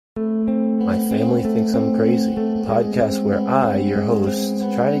My Family Thinks I'm Crazy, a podcast where I, your host,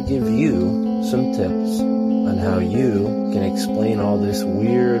 try to give you some tips on how you can explain all this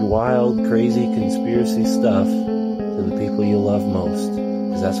weird, wild, crazy conspiracy stuff to the people you love most.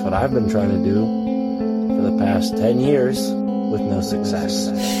 Because that's what I've been trying to do for the past 10 years with no success.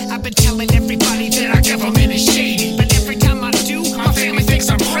 I've been telling everybody that our government is shady, but every time I do, my family thinks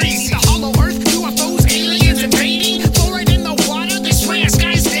I'm crazy. The hollow earth, UFOs, aliens invading, fluoride in the water, they swear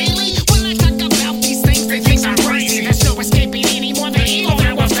skies daily. When I talk about these things, they think I'm crazy. There's no escaping any more the evil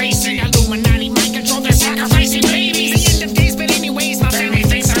that we're facing. Illuminati mind control, they're sacrificing babies. The end of days, but anyways, my family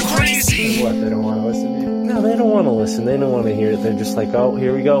thinks I'm crazy. What, they don't want to listen to you? No, they don't want to listen. They don't want to hear it. They're just like, oh,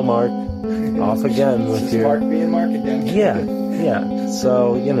 here we go, Mark. Off again with your... Mark being Mark again. Yeah.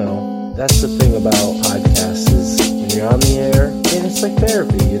 So, that's the thing about podcasts is when you're on the air, and it's like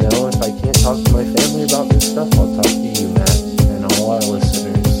therapy, If I can't talk to my family about this stuff, I'll talk to you, Matt, and all our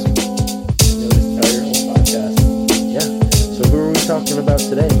listeners. You'll just tell your whole podcast. Yeah. So who are we talking about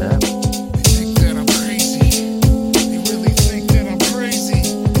today, Matt? They think that I'm crazy. They really think that I'm crazy.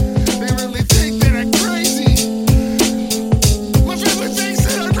 They really think that I'm crazy. My family thinks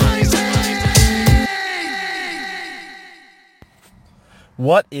that I'm crazy.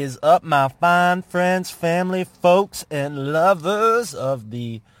 What is up, my fine friends, family, folks, and lovers of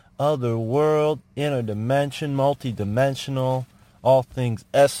the other world, interdimension, multidimensional, all things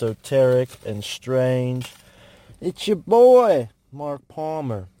esoteric and strange? It's your boy, Mark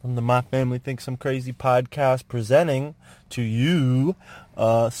Palmer, from the My Family Thinks I'm Crazy podcast, presenting to you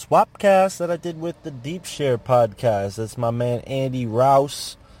a swapcast that I did with the Deep Share podcast. That's my man Andy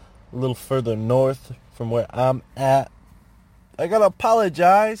Rouse, a little further north from where I'm at. I gotta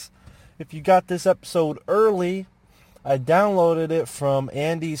apologize if you got this episode early. I downloaded it from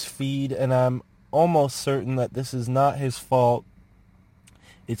Andy's feed, and I'm almost certain that this is not his fault.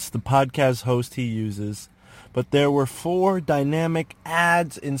 It's the podcast host he uses. But there were 4 dynamic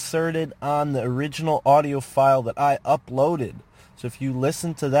ads inserted on the original audio file that I uploaded. So if you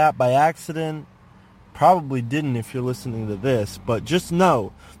listened to that by accident, probably didn't if you're listening to this, but just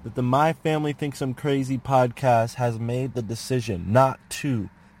know that the My Family Thinks I'm Crazy podcast has made the decision not to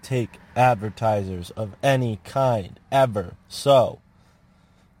take advertisers of any kind ever. So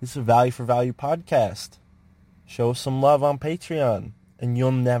this is a value for value podcast. Show some love on Patreon and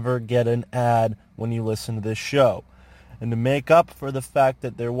you'll never get an ad when you listen to this show. And to make up for the fact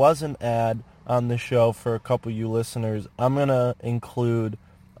that there was an ad on the show for a couple of you listeners, I'm going to include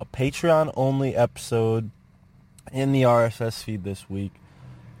a Patreon-only episode in the RSS feed this week.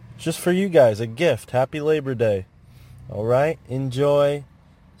 Just for you guys, a gift. Happy Labor Day. All right? Enjoy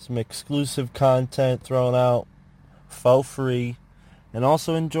some exclusive content thrown out for free. And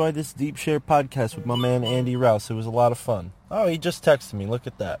also enjoy this Deep Share podcast with my man Andy Rouse. It was a lot of fun. Oh, he just texted me. Look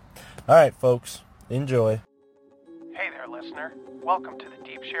at that. All right, folks. Enjoy. Hey there, listener. Welcome to the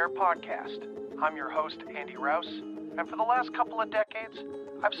Deep Share podcast. I'm your host, Andy Rouse, and for the last couple of decades,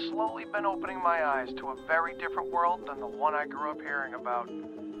 I've slowly been opening my eyes to a very different world than the one I grew up hearing about.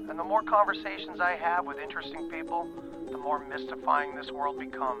 And the more conversations I have with interesting people, the more mystifying this world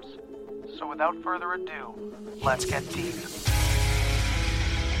becomes. So without further ado, let's get deep.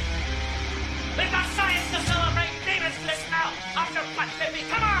 We've got science to celebrate! Demons list now! Off your butt, baby!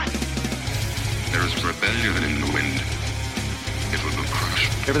 Come on! There is rebellion in the wind. It will be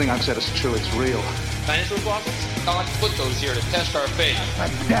crushed. Everything I've said is true, it's real. Dinosaur fossils? I'd like to put those here to test our faith. A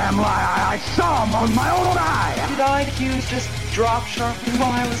damn lie, I saw them with my own eye! Did IQ just drop sharply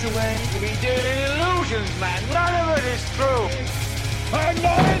while I was away? We did illusions, man! None of it is true! I'm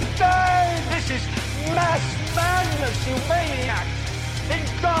not insane! This is mass madness, you maniac! In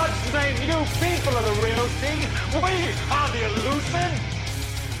God's name, you people are the real thing! We are the illusion!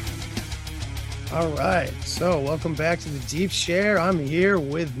 All right, so welcome back to the Deep Share. I'm here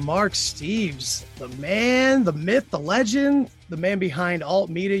with Mark Steves, the man, the myth, the legend, the man behind Alt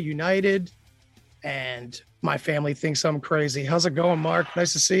Media United, and My Family Thinks I'm Crazy. How's it going, Mark?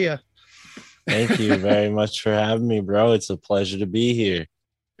 Nice to see you. Thank you very much for having me, bro. It's a pleasure to be here.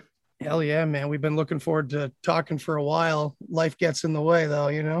 Hell yeah, man. We've been looking forward to talking for a while. Life gets in the way, though,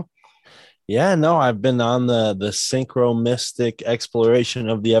 Yeah, no, I've been on the synchro mystic exploration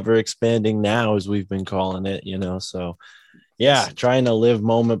of the ever expanding now, as we've been calling it, so yeah, trying to live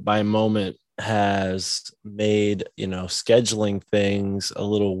moment by moment has made, scheduling things a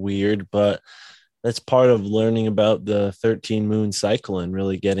little weird, but that's part of learning about the 13 moon cycle and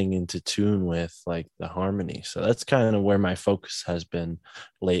really getting into tune with like the harmony. So that's kind of where my focus has been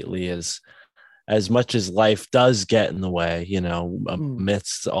lately, is as much as life does get in the way,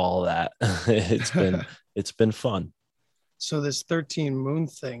 amidst all that, it's been fun. So this 13 moon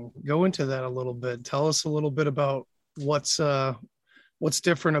thing, go into that a little bit. Tell us a little bit about what's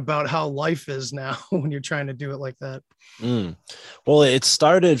different about how life is now when you're trying to do it like that. Well, it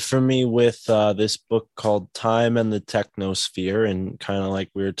started for me with this book called Time and the Technosphere, and kind of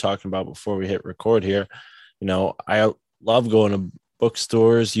like we were talking about before we hit record here, I love going to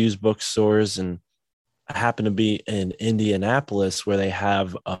bookstores, used bookstores, and I happen to be in Indianapolis where they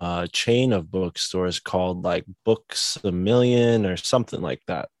have a chain of bookstores called like Books A Million or something like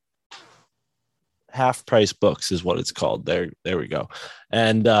that. Half Price Books is what it's called. There we go.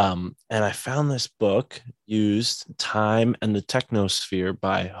 And I found this book, used, Time and the Technosphere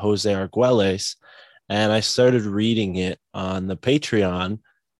by Jose Arguelles, and I started reading it on the Patreon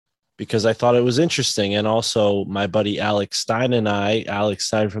because I thought it was interesting. And also my buddy Alex Stein and Alex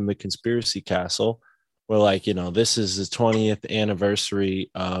Stein from the Conspiracy Castle, we're like, this is the 20th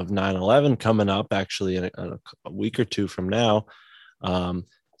anniversary of 9/11 coming up, actually in a week or two from now.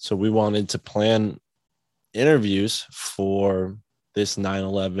 So we wanted to plan interviews for this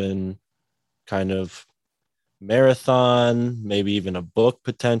 9/11 kind of marathon, maybe even a book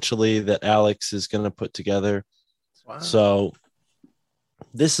potentially that Alex is going to put together. Wow. So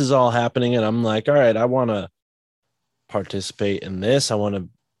this is all happening, and I'm like, all right, I want to participate in this. I want to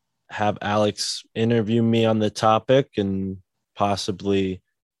have Alex interview me on the topic and possibly,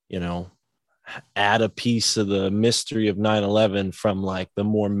 add a piece of the mystery of 9/11 from like the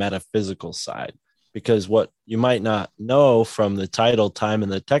more metaphysical side. Because what you might not know from the title Time in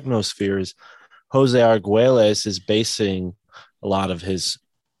the Technosphere is Jose Arguelles is basing a lot of his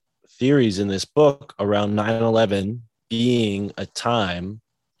theories in this book around 9/11 being a time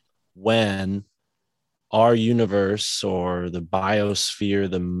when our universe, or the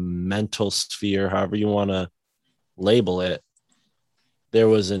biosphere, the mental sphere, however you want to label it, there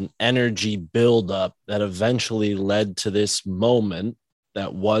was an energy buildup that eventually led to this moment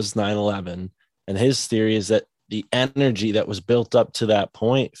that was 9/11. And his theory is that the energy that was built up to that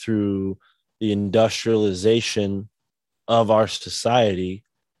point through the industrialization of our society,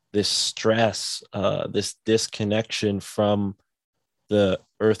 this stress, this disconnection from the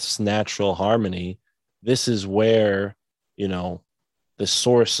Earth's natural harmony, this is where, the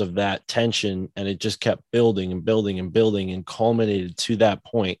source of that tension, and it just kept building and building and building and culminated to that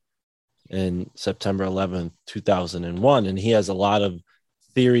point in September 11th, 2001. And he has a lot of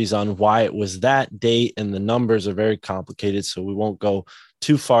theories on why it was that date, and the numbers are very complicated, so we won't go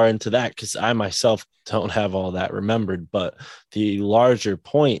too far into that because I myself don't have all that remembered. But the larger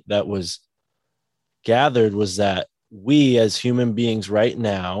point that was gathered was that we as human beings right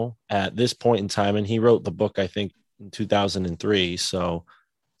now at this point in time, and he wrote the book I think in 2003, so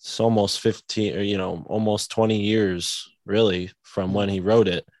it's almost 15 or almost 20 years really from when he wrote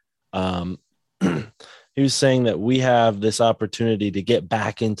it. He was saying that we have this opportunity to get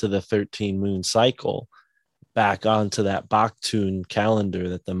back into the 13 moon cycle, back onto that Baktun calendar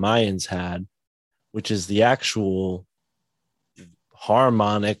that the Mayans had, which is the actual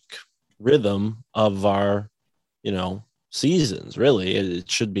harmonic rhythm of our, seasons. Really, it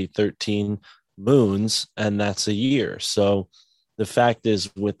should be 13 moons, and that's a year. So the fact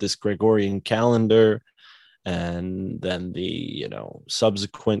is, with this Gregorian calendar, and then the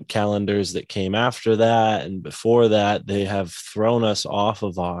subsequent calendars that came after that and before that, they have thrown us off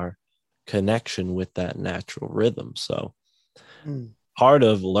of our connection with that natural rhythm. So part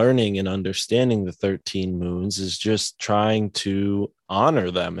of learning and understanding the 13 moons is just trying to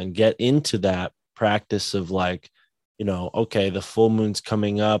honor them and get into that practice of like, okay, the full moon's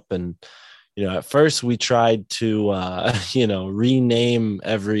coming up, and at first we tried to rename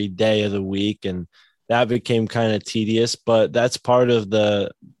every day of the week, and that became kind of tedious, but that's part of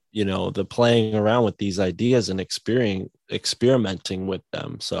the playing around with these ideas and experimenting with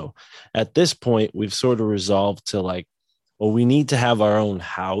them. So at this point, we've sort of resolved to like, well, we need to have our own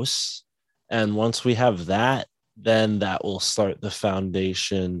house. And once we have that, then that will start the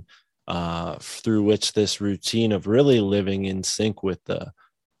foundation through which this routine of really living in sync with the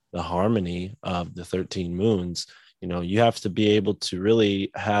harmony of the 13 moons. You have to be able to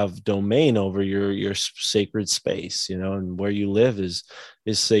really have domain over your sacred space, and where you live is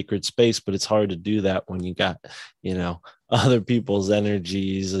sacred space, but it's hard to do that when you got, other people's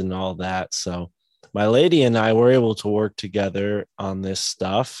energies and all that. So my lady and I were able to work together on this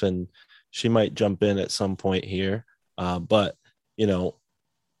stuff, and she might jump in at some point here. But,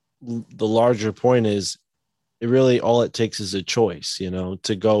 the larger point is it really, all it takes is a choice,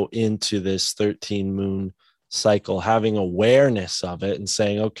 to go into this 13 moon cycle, having awareness of it and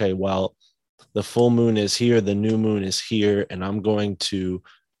saying, okay, well, the full moon is here, the new moon is here, and I'm going to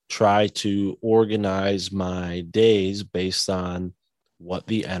try to organize my days based on what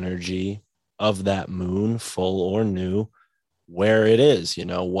the energy of that moon, full or new, where it is,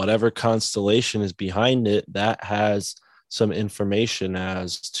 whatever constellation is behind it, that has some information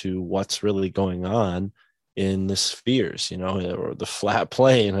as to what's really going on in the spheres, or the flat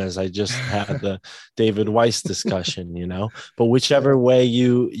plane, as I just had the David Weiss discussion, but whichever way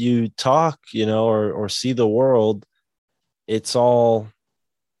you talk, or see the world, it's all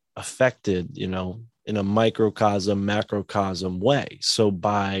affected, in a microcosm, macrocosm way. So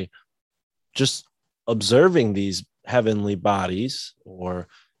by just observing these heavenly bodies, or,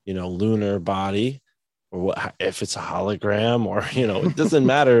 lunar body, or what, if it's a hologram, or, it doesn't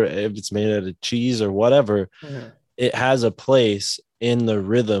matter if it's made out of cheese or whatever, it has a place in the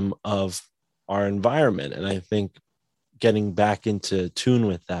rhythm of our environment. And I think getting back into tune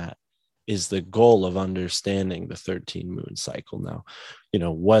with that is the goal of understanding the 13 moon cycle. Now,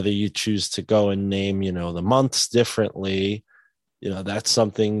 whether you choose to go and name, the months differently, that's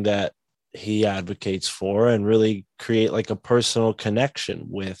something that he advocates for, and really create like a personal connection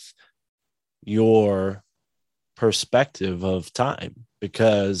with your perspective of time.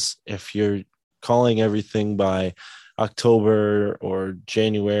 Because if you're calling everything by October or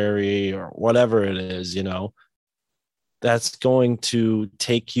January or whatever it is, that's going to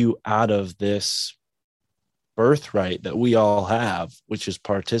take you out of this birthright that we all have, which is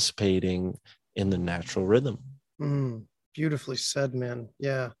participating in the natural rhythm. Beautifully said, man.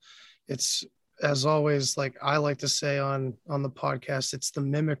 Yeah. It's, as always, like I like to say on the podcast, it's the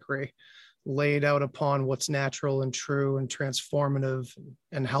mimicry laid out upon what's natural and true and transformative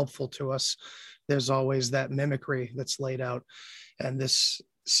and helpful to us. There's always that mimicry that's laid out. And this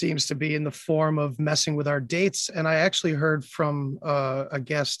seems to be in the form of messing with our dates. And I actually heard from a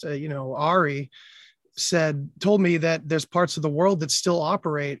guest, Ari told me that there's parts of the world that still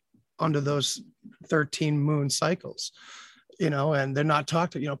operate under those 13 moon cycles, and they're not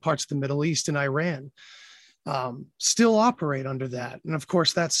talked to, parts of the Middle East and Iran still operate under that. And of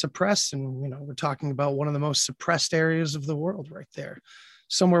course that's suppressed. And, we're talking about one of the most suppressed areas of the world right there,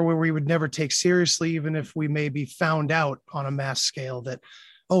 somewhere where we would never take seriously, even if we may be found out on a mass scale that,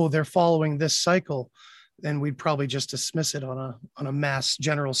 oh, they're following this cycle, then we'd probably just dismiss it on a mass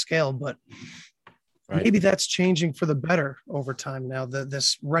general scale. But maybe that's changing for the better over time now,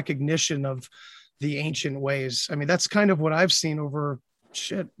 this recognition of the ancient ways. I mean, that's kind of what I've seen over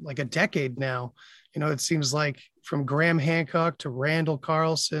like a decade now. It seems like from Graham Hancock to Randall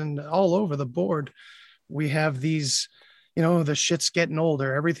Carlson, all over the board, we have these, the shit's getting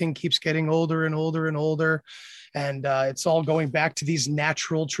older. Everything keeps getting older and older and older. And it's all going back to these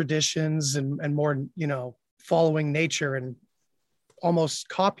natural traditions and more, following nature and almost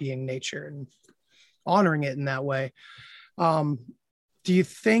copying nature and honoring it in that way. Do you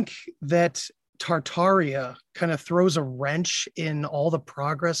think that Tartaria kind of throws a wrench in all the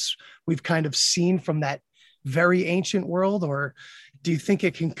progress we've kind of seen from that very ancient world, or do you think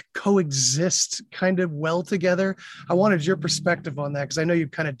it can coexist kind of well together? I wanted your perspective on that, because I know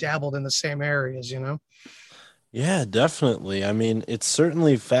you've kind of dabbled in the same areas, Yeah, definitely. I mean, it's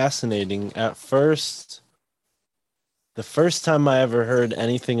certainly fascinating. At first, the first time I ever heard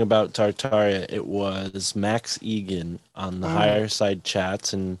anything about Tartaria, it was Max Egan on the Higher Side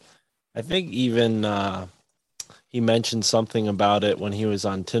Chats, and I think even he mentioned something about it when he was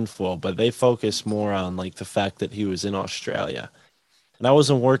on Tinfoil, but they focused more on like the fact that he was in Australia. And I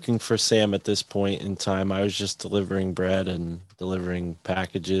wasn't working for Sam at this point in time. I was just delivering bread and delivering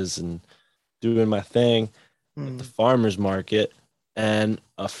packages and doing my thing at the farmer's market. And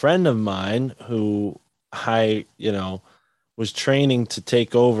a friend of mine who I, was training to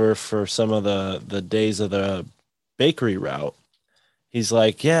take over for some of the days of the bakery route, he's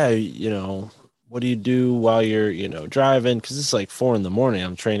like, yeah, what do you do while you're, driving? Because it's like 4 a.m.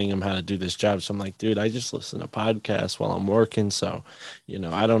 I'm training him how to do this job. So I'm like, dude, I just listen to podcasts while I'm working. So,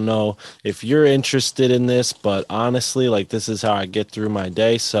 I don't know if you're interested in this, but honestly, like, this is how I get through my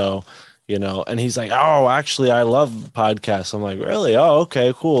day. So, and he's like, oh, actually, I love podcasts. I'm like, really? Oh,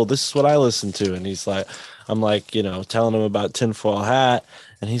 okay, cool. This is what I listen to. And he's like, I'm like, telling him about Tinfoil Hat.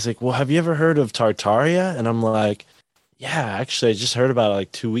 And he's like, well, have you ever heard of Tartaria? And I'm like, yeah, actually, I just heard about it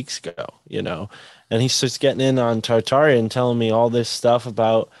like 2 weeks ago, and he starts getting in on Tartaria and telling me all this stuff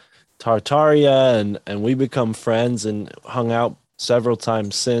about Tartaria, and we become friends and hung out several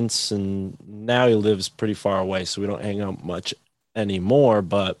times since, and now he lives pretty far away, so we don't hang out much anymore,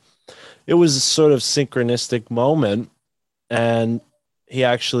 but it was a sort of synchronistic moment, and he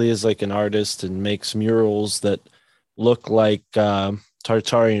actually is like an artist and makes murals that look like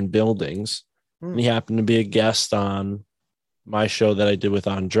Tartarian buildings, and he happened to be a guest on my show that I did with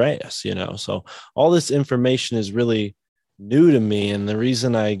Andreas, so all this information is really new to me. And the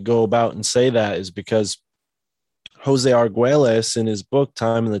reason I go about and say that is because Jose Arguelles in his book,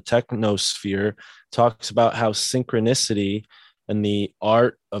 Time in the Technosphere, talks about how synchronicity and the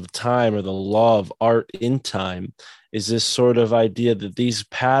art of time, or the law of art in time, is this sort of idea that these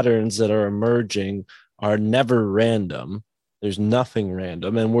patterns that are emerging are never random. There's nothing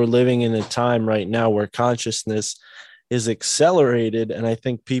random. And we're living in a time right now where consciousness is accelerated. And I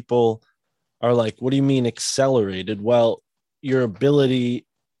think people are like, what do you mean accelerated? Well, your ability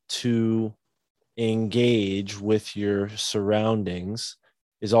to engage with your surroundings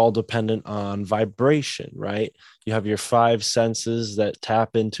is all dependent on vibration, right? You have your 5 senses that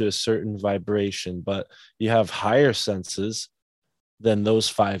tap into a certain vibration, but you have higher senses than those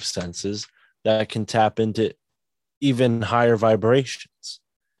 5 senses that can tap into even higher vibrations.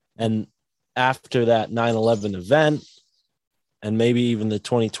 And after that 9/11 event, and maybe even the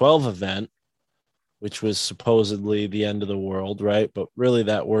 2012 event, which was supposedly the end of the world, right? But really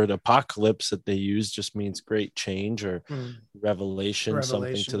that word apocalypse that they use just means great change or revelation,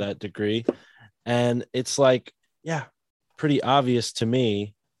 something to that degree. And it's like, yeah, pretty obvious to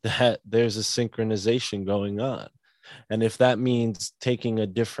me that there's a synchronization going on. And if that means taking a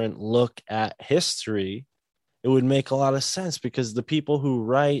different look at history, it would make a lot of sense, because the people who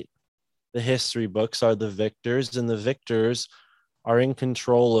write the history books are the victors, and the victors are in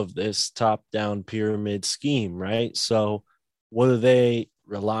control of this top-down pyramid scheme, right? So what do they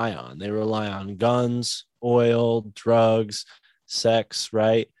rely on? They rely on guns, oil, drugs, sex,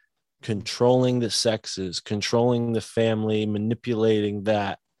 right? Controlling the sexes, controlling the family, manipulating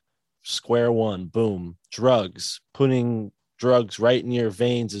that. Square one, boom, drugs, putting drugs right in your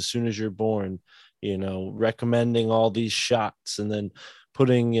veins as soon as you're born, recommending all these shots, and then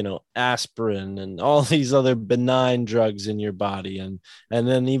putting, aspirin and all these other benign drugs in your body. And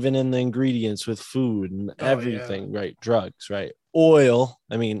then even in the ingredients with food and everything, right? Drugs, right? Oil.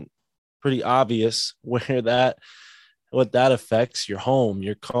 I mean, pretty obvious what that affects your home,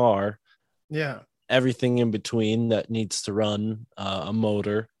 your car. Yeah. Everything in between that needs to run a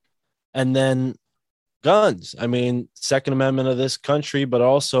motor. And then guns. I mean, Second Amendment of this country, but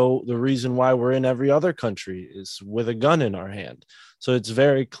also the reason why we're in every other country is with a gun in our hand. So it's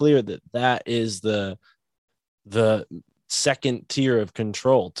very clear that that is the second tier of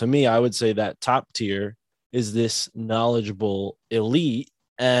control. To me, I would say that top tier is this knowledgeable elite,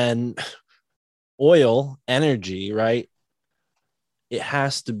 and oil, energy, right? It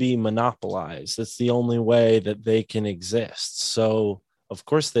has to be monopolized. That's the only way that they can exist. So, of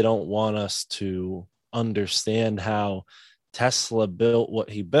course, they don't want us to understand how Tesla built what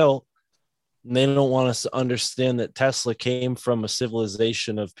he built. And they don't want us to understand that Tesla came from a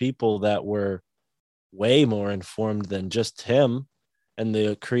civilization of people that were way more informed than just him, and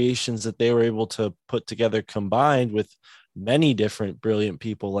the creations that they were able to put together combined with many different brilliant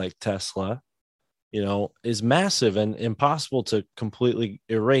people like Tesla, is massive and impossible to completely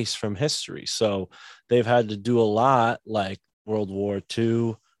erase from history. So they've had to do a lot, like World War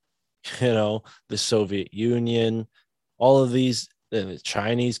II, the Soviet Union, all of these, the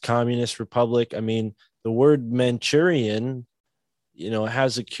Chinese Communist Republic. I mean, the word Manchurian,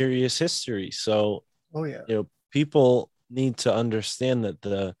 has a curious history. So, people need to understand that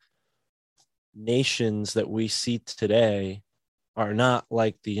the nations that we see today are not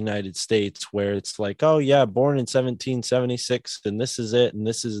like the United States, where it's like, oh yeah, born in 1776, and this is it, and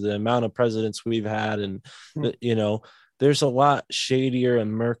this is the amount of presidents we've had, and there's a lot shadier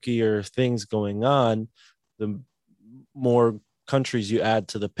and murkier things going on. The more countries you add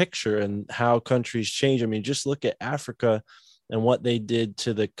to the picture and how countries change. I mean, just look at Africa and what they did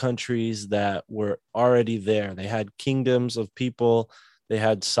to the countries that were already there. They had kingdoms of people, they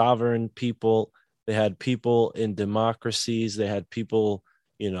had sovereign people, they had people in democracies, they had people,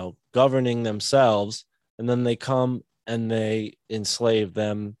 governing themselves, and then they come and they enslave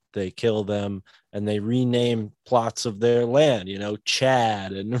them, they kill them, and they rename plots of their land,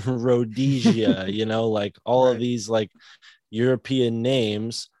 Chad and Rhodesia, like all of these like European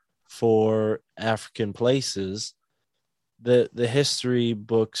names for African places. The history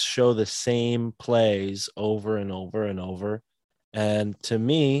books show the same plays over and over and over. And to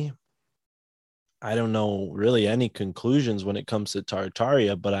me, I don't know really any conclusions when it comes to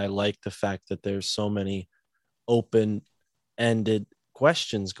Tartaria, but I like the fact that there's so many open-ended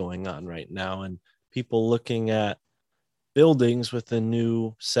questions going on right now, and people looking at buildings with a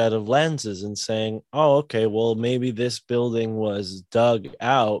new set of lenses and saying, oh, okay, well, maybe this building was dug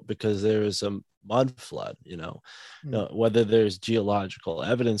out because there was a mud flood, whether there's geological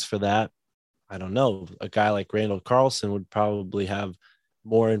evidence for that, I don't know, a guy like Randall Carlson would probably have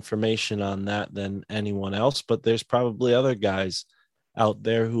more information on that than anyone else, but there's probably other guys out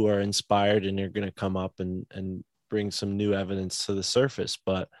there who are inspired and are going to come up and bring some new evidence to the surface.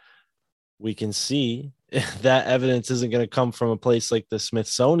 But we can see that evidence isn't going to come from a place like the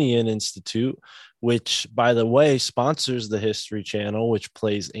Smithsonian Institute, which, by the way, sponsors the History Channel, which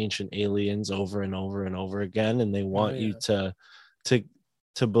plays Ancient Aliens over and over and over again. And they want you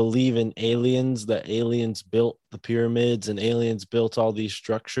to believe in aliens, that aliens built the pyramids and aliens built all these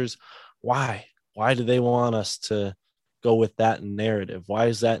structures. Why do they want us to go with that narrative? Why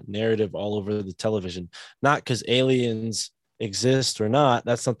is that narrative all over the television? Not because aliens exist or not.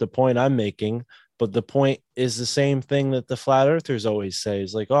 That's not the point I'm making. But the point is the same thing that the flat earthers always say,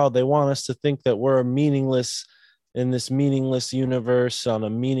 is like, oh, they want us to think that we're meaningless in this meaningless universe on a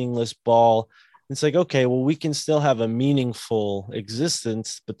meaningless ball. It's like, okay, well, we can still have a meaningful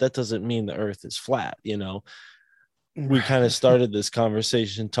existence, but that doesn't mean the earth is flat. You know, we kind of started this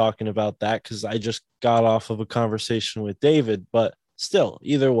conversation talking about that because I just got off of a conversation with David, but still,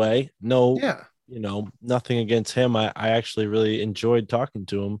 either way, you know, nothing against him. I actually really enjoyed talking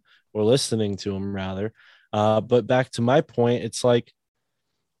to him, or listening to him rather. But back to my point, it's like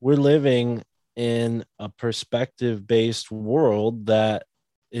we're living in a perspective-based world that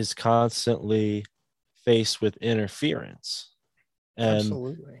is constantly faced with interference. And,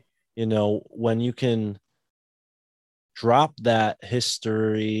 absolutely, you know, when you can drop that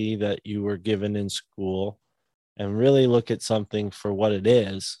history that you were given in school and really look at something for what it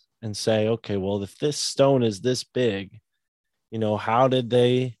is and say, okay, well, if this stone is this big, you know, how did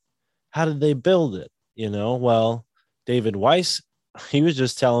they build it? You know, well, David Weiss, he was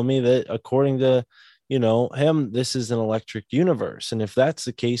just telling me that according to, you know, him, this is an electric universe. And if that's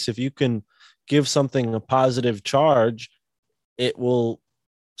the case, if you can give something a positive charge, it will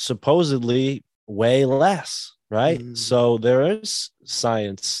supposedly weigh less, right? So there is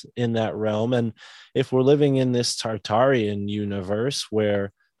science in that realm. And if we're living in this Tartarian universe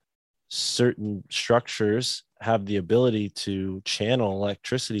where certain structures have the ability to channel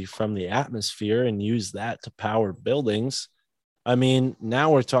electricity from the atmosphere and use that to power buildings, I mean, now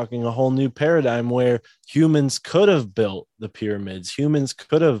we're talking a whole new paradigm where humans could have built the pyramids. Humans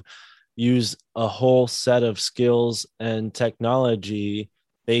could have used a whole set of skills and technology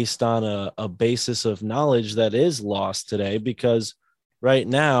based on a basis of knowledge that is lost today, because right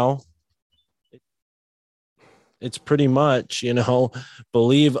now it's pretty much, you know,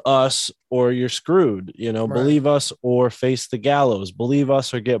 believe us or you're screwed, you know, believe us or face the gallows, believe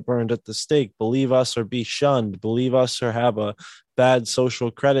us or get burned at the stake, believe us or be shunned, believe us or have a bad social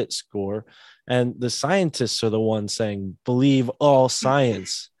credit score. And the scientists are the ones saying, believe all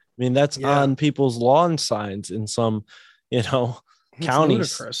science. I mean, that's on people's lawn signs in some, you know,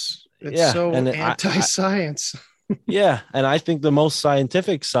 counties. Ludicrous. It's so anti-science. Yeah. And I think the most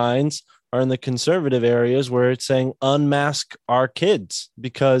scientific signs are in the conservative areas where it's saying unmask our kids,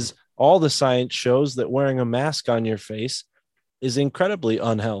 because all the science shows that wearing a mask on your face is incredibly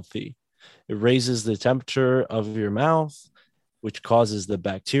unhealthy. It raises the temperature of your mouth, which causes the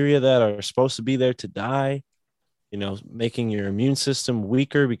bacteria that are supposed to be there to die, you know, making your immune system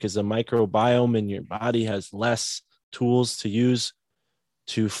weaker because the microbiome in your body has less tools to use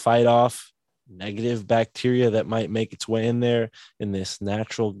to fight off negative bacteria that might make its way in there, in this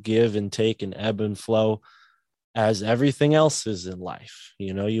natural give and take and ebb and flow, as everything else is in life.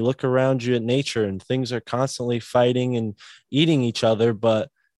 You know, you look around you at nature and things are constantly fighting and eating each other, but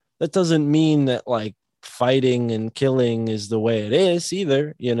that doesn't mean that like fighting and killing is the way it is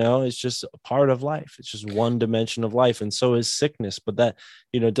either. You know, it's just a part of life. It's just one dimension of life. And so is sickness. But that,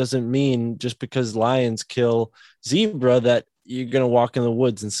 you know, doesn't mean just because lions kill zebra that you're going to walk in the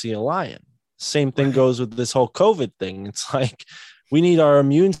woods and see a lion. Same thing goes with this whole COVID thing. It's like we need our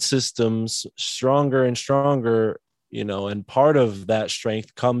immune systems stronger and stronger, you know, and part of that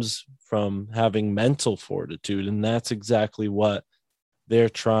strength comes from having mental fortitude. And that's exactly what they're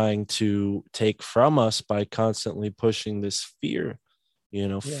trying to take from us by constantly pushing this fear, you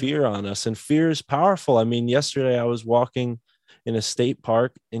know, fear on us. And fear is powerful. I mean, yesterday I was walking in a state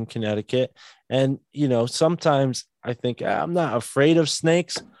park in Connecticut, and, you know, sometimes I think I'm not afraid of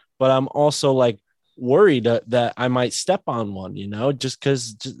snakes, but I'm also like worried that I might step on one, you know, just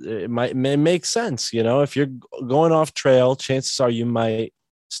because it make sense. You know, if you're going off trail, chances are you might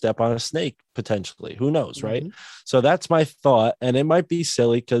step on a snake potentially. Who knows, right? So that's my thought. And it might be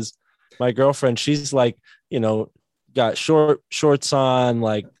silly because my girlfriend, she's like, you know, got shorts on,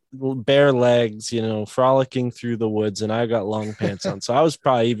 like bare legs, you know, frolicking through the woods, and I got long pants on. So I was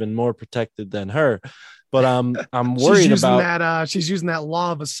probably even more protected than her. But I'm She's worried using about that. She's using that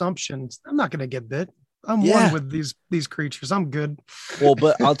law of assumptions. I'm not gonna get bit. I'm Yeah. one with these creatures. I'm good. Well,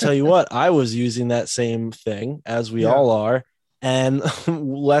 but I'll tell you what, I was using that same thing as we Yeah. all are. And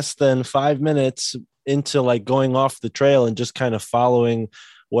less than 5 minutes into like going off the trail and just kind of following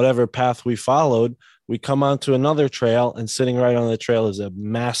whatever path we followed, we come onto another trail, and sitting right on the trail is a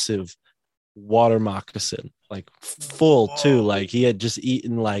massive water moccasin, like full too. Like he had just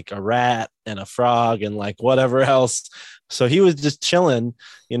eaten like a rat and a frog and like whatever else. So he was just chilling,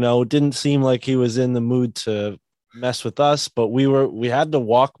 didn't seem like he was in the mood to mess with us, but we had to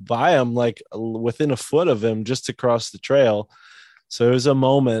walk by him like within a foot of him just to cross the trail. So it was a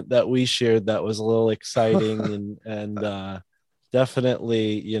moment that we shared that was a little exciting and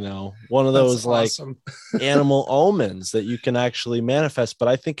definitely, one of those awesome. like animal omens that you can actually manifest. But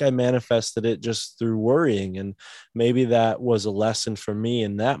I think I manifested it just through worrying. And maybe that was a lesson for me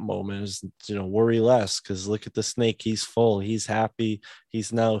in that moment is, worry less, because look at the snake. He's full. He's happy.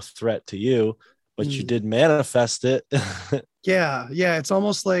 He's no threat to you, but you did manifest it. Yeah. It's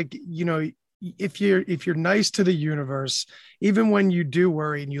almost like, if you're nice to the universe, even when you do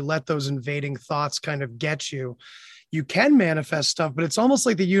worry and you let those invading thoughts kind of get you, you can manifest stuff, but it's almost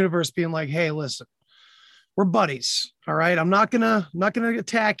like the universe being like, hey, listen, we're buddies. All right. I'm not gonna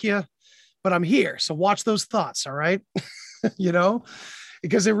attack you, but I'm here. So watch those thoughts. All right.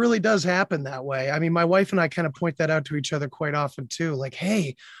 Because it really does happen that way. I mean, my wife and I kind of point that out to each other quite often too. Like,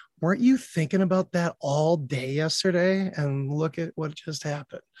 hey, weren't you thinking about that all day yesterday? And look at what just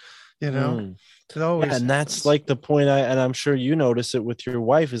happened. It always and that's happens. like the point. And I'm sure you notice it with your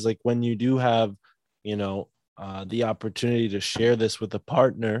wife, is like when you do have, the opportunity to share this with a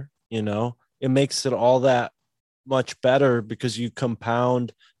partner, it makes it all that much better, because you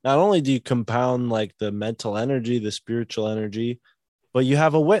compound, not only do you compound like the mental energy, the spiritual energy, but you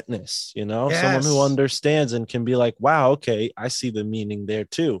have a witness, someone who understands and can be like, wow, okay, I see the meaning there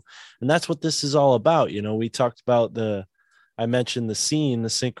too. And that's what this is all about. We talked about I mentioned the scene, the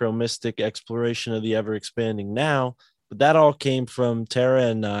synchro-mystic exploration of the ever expanding now, but that all came from Tara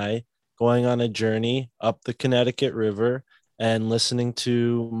and I going on a journey up the Connecticut River and listening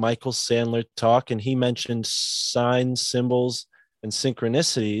to Michael Sandler talk. And he mentioned signs, symbols, and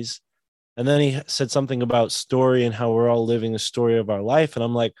synchronicities. And then he said something about story and how we're all living the story of our life. And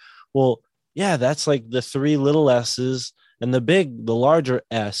I'm like, well, yeah, that's like the three little S's and the larger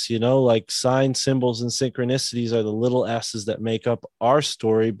S, like signs, symbols, and synchronicities are the little S's that make up our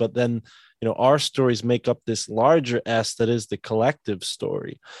story. But then, our stories make up this larger S that is the collective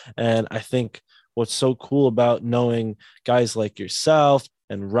story. And I think what's so cool about knowing guys like yourself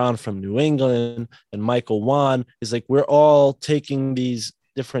and Ron from New England and Michael Wan is like, we're all taking these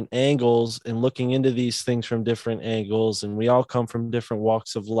different angles and looking into these things from different angles. And we all come from different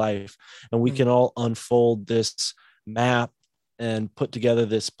walks of life, and we can all unfold this map and put together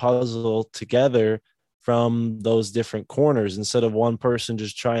this puzzle together from those different corners, instead of one person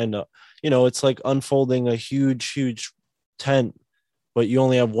just trying to, it's like unfolding a huge tent, but you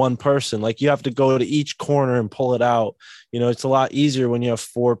only have one person. Like you have to go to each corner and pull it out. It's a lot easier when you have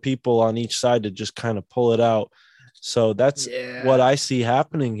four people on each side to just kind of pull it out. So that's what I see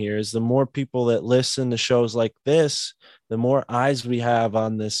happening here, is the more people that listen to shows like this, the more eyes we have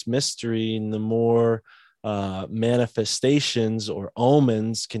on this mystery, and the more manifestations or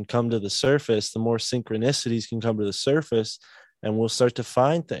omens can come to the surface, the more synchronicities can come to the surface, and we'll start to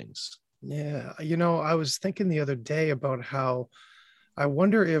find things. Yeah. I was thinking the other day about how I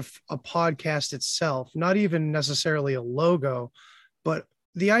wonder if a podcast itself, not even necessarily a logo, but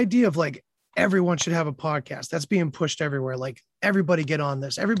the idea of like everyone should have a podcast that's being pushed everywhere. Like everybody get on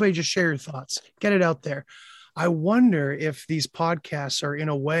this, everybody just share your thoughts, get it out there. I wonder if these podcasts are in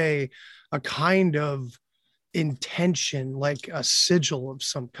a way a kind of intention, like a sigil of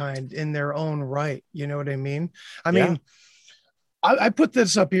some kind in their own right. You know what I mean? I mean, I put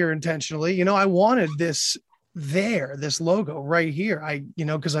this up here intentionally. I wanted this logo right here.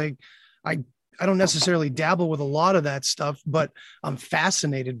 Because I don't necessarily dabble with a lot of that stuff, but I'm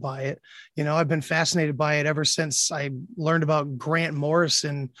fascinated by it. I've been fascinated by it ever since I learned about Grant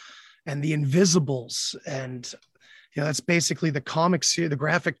Morrison and the Invisibles. And, that's basically the comic series, the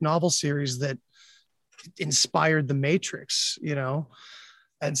graphic novel series that inspired the Matrix,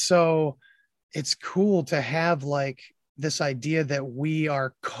 And so it's cool to have like this idea that we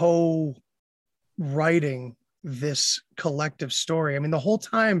are co-writing this collective story. I mean, the whole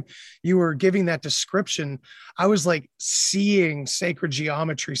time you were giving that description, I was like seeing sacred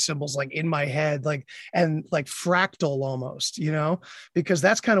geometry symbols like in my head, and fractal almost, because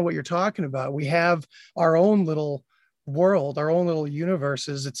that's kind of what you're talking about. We have our own little world, our own little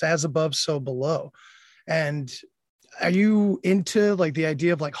universes. It's as above, so below. And are you into like the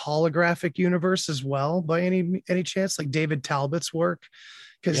idea of like holographic universe as well by any chance, like David Talbot's work?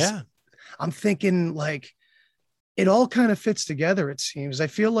 Because Yeah. I'm thinking like it all kind of fits together, it seems. I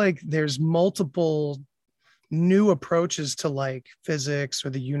feel like there's multiple new approaches to like physics or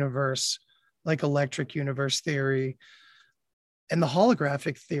the universe, like electric universe theory and the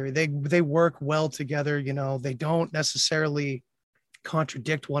holographic theory. They work well together, you know, they don't necessarily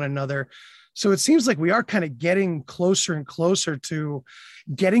contradict one another. So it seems like we are kind of getting closer and closer to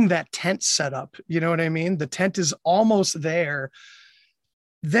getting that tent set up. You know what I mean? The tent is almost there.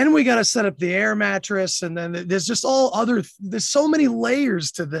 Then we got to set up the air mattress. And then there's just there's so many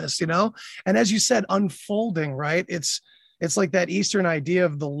layers to this, you know? And as you said, unfolding, right? It's like that Eastern idea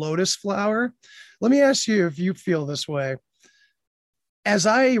of the lotus flower. Let me ask you if you feel this way. As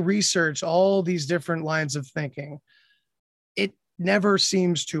I research all these different lines of thinking, it never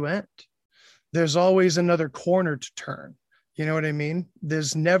seems to end. There's always another corner to turn. You know what I mean?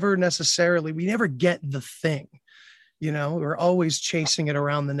 There's never necessarily, we never get the thing, you know, we're always chasing it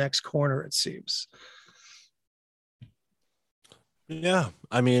around the next corner, it seems. Yeah.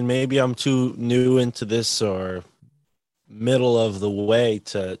 I mean, maybe I'm too new into this or middle of the way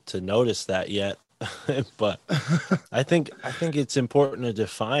to notice that yet. But I think it's important to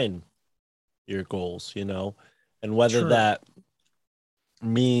define your goals, you know, and whether True. that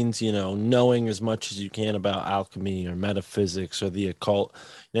means, you know, knowing as much as you can about alchemy or metaphysics or the occult.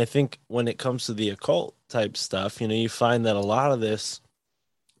 And I think when it comes to the occult type stuff, you know, you find that a lot of this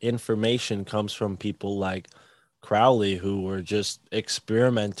information comes from people like Crowley, who were just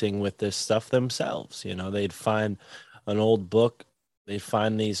experimenting with this stuff themselves. You know, they'd find an old book, they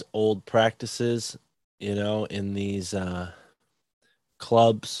find these old practices, you know, in these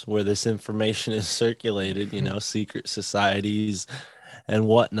clubs where this information is circulated, you know, secret societies and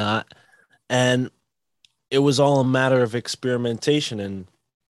whatnot. And it was all a matter of experimentation. And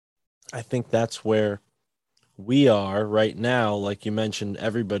I think that's where we are right now. Like you mentioned,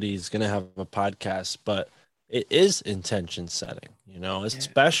 everybody's going to have a podcast, but it is intention setting, you know,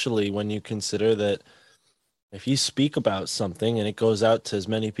 especially when you consider that if you speak about something and it goes out to as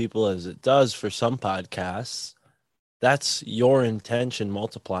many people as it does for some podcasts, that's your intention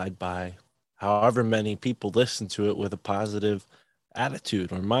multiplied by however many people listen to it with a positive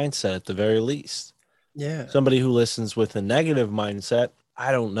attitude or mindset at the very least. Yeah. Somebody who listens with a negative mindset,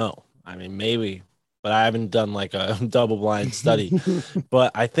 I don't know. I mean, maybe, but I haven't done like a double blind study.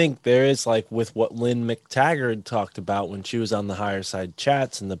 But I think there is, like with what Lynn McTaggart talked about when she was on the Higher Side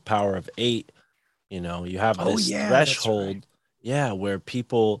Chats and the power of 8, you know, you have this threshold, where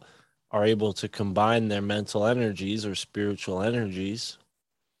people are able to combine their mental energies or spiritual energies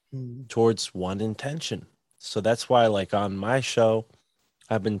towards one intention. So that's why, like on my show,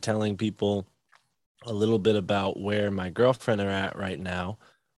 I've been telling people a little bit about where my girlfriend are at right now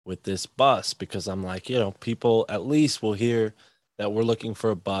with this bus, because I'm like, you know, people at least will hear that we're looking for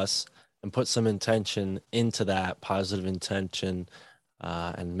a bus and put some intention into that, positive intention,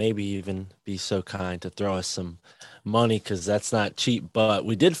 and maybe even be so kind to throw us some money, because that's not cheap. But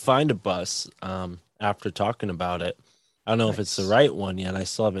we did find a bus after talking about it. I don't know if it's the right one yet. I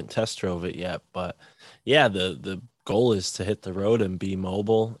still haven't test drove it yet. But yeah, the goal is to hit the road and be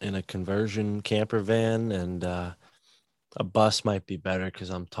mobile in a conversion camper van. And a bus might be better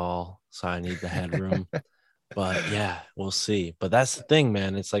because I'm tall, so I need the headroom. But yeah, we'll see. But that's the thing,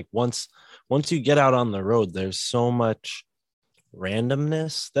 man. It's like once you get out on the road, there's so much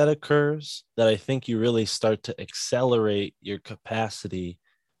randomness that occurs that I think you really start to accelerate your capacity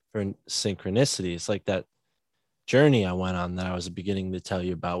for synchronicity. It's like that journey I went on that I was beginning to tell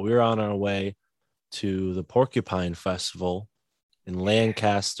you about. We were on our way to the Porcupine Festival in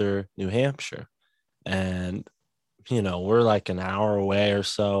Lancaster, New Hampshire. And, you know, we're like an hour away or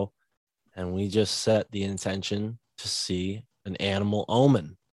so. And we just set the intention to see an animal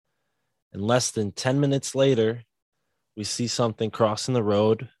omen. And less than 10 minutes later, we see something crossing the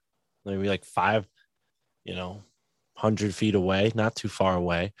road, maybe like 100 feet away, not too far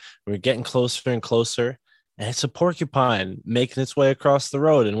away. We're getting closer and closer, and it's a porcupine making its way across the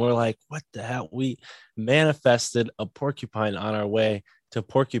road. And we're like, what the hell? We manifested a porcupine on our way to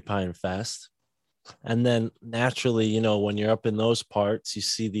Porcupine Fest. And then naturally, you know, when you're up in those parts, you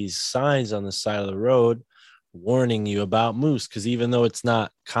see these signs on the side of the road warning you about moose, because even though it's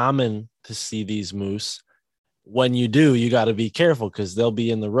not common to see these moose, when you do, you got to be careful, because they'll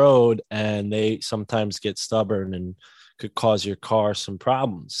be in the road and they sometimes get stubborn and could cause your car some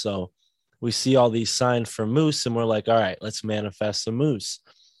problems. So we see all these signs for moose, and we're like, all right, let's manifest a moose.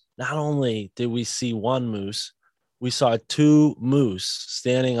 Not only did we see one moose, we saw 2 moose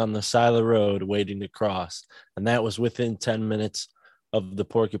standing on the side of the road waiting to cross. And that was within 10 minutes of the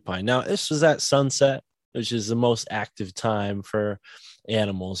porcupine. Now, this was at sunset, which is the most active time for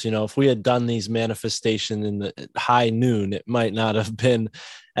animals. You know, if we had done these manifestations in the high noon, it might not have been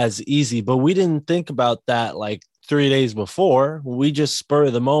as easy, but we didn't think about that like 3 days before. We just spur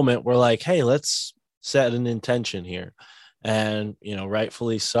of the moment. We're like, hey, let's set an intention here. And, you know,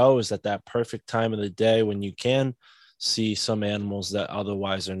 rightfully so, is at that perfect time of the day when you can see some animals that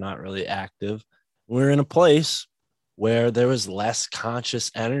otherwise are not really active. We're in a place where there was less conscious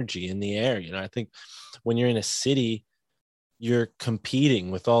energy in the air. You know, I think when you're in a city, you're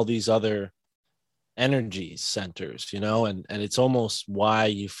competing with all these other energy centers, you know, and it's almost why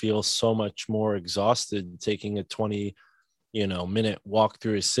you feel so much more exhausted taking a 20 minute walk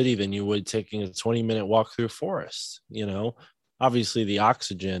through a city than you would taking a 20-minute walk through a forest. You know, obviously the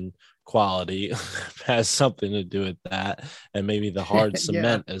oxygen quality has something to do with that, and maybe the hard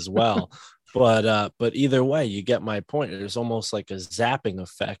cement as well. But either way, you get my point. There's almost like a zapping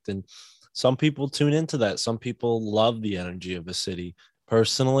effect, and some people tune into that. Some people love the energy of a city.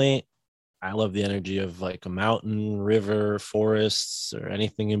 Personally, I love the energy of like a mountain, river, forests, or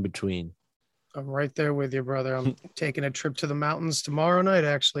anything in between. I'm right there with you, brother. I'm taking a trip to the mountains tomorrow night,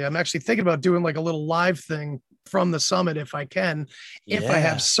 actually. I'm actually thinking about doing like a little live thing from the summit if I can, if I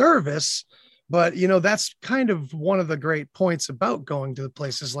have service. But, you know, that's kind of one of the great points about going to the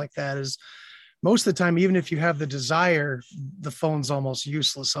places like that is most of the time, even if you have the desire, the phone's almost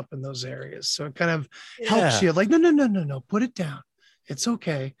useless up in those areas. So it kind of helps you like, no, put it down. It's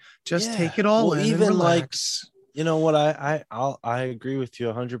okay. Just take it all in even and relax. Like, you know what? I agree with you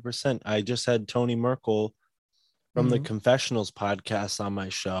 100%. I just had Tony Merkel from the Confessionals podcast on my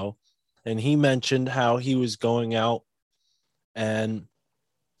show, and he mentioned how he was going out and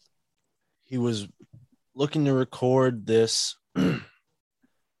he was looking to record this. I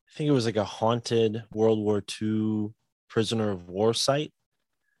think it was like a haunted World War II prisoner of war site,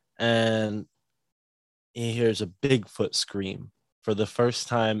 and he hears a Bigfoot scream for the first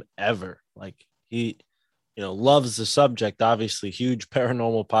time ever. Like he, you know, loves the subject, obviously huge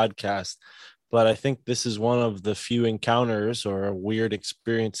paranormal podcast, but I think this is one of the few encounters or weird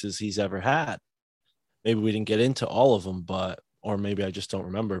experiences he's ever had. Maybe we didn't get into all of them, or maybe I just don't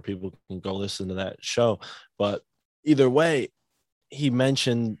remember. People can go listen to that show, but either way, he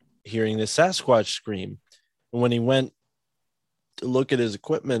mentioned hearing the Sasquatch scream. And when he went to look at his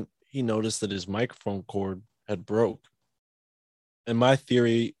equipment, he noticed that his microphone cord had broke. And my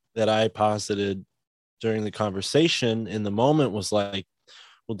theory that I posited during the conversation in the moment was like,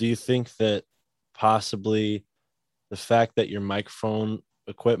 well, do you think that possibly the fact that your microphone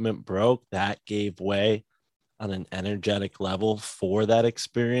equipment broke, that gave way on an energetic level for that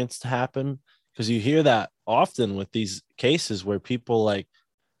experience to happen? Because you hear that often with these cases where people like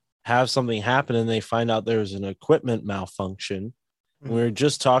have something happen and they find out there's an equipment malfunction. We were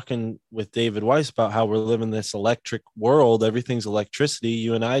just talking with David Weiss about how we're living this electric world. Everything's electricity.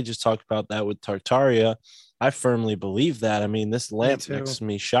 You and I just talked about that with Tartaria. I firmly believe that. I mean, this lamp next to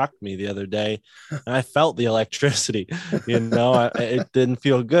me shocked me the other day, and I felt the electricity. You know, it didn't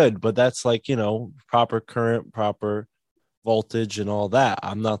feel good, but that's like, you know, proper current, proper voltage and all that.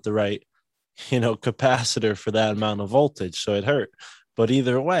 I'm not the right, you know, capacitor for that amount of voltage, so it hurt. But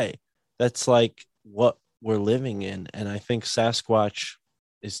either way, that's like what we're living in. And I think Sasquatch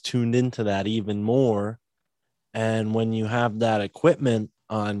is tuned into that even more. And when you have that equipment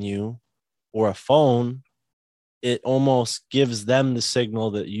on you or a phone, it almost gives them the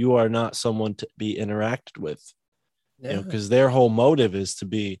signal that you are not someone to be interacted with. You know, because their whole motive is to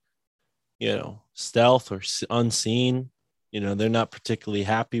be, you know, stealth or unseen. You know, they're not particularly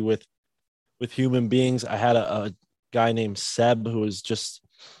happy with human beings. I had a guy named Seb who was just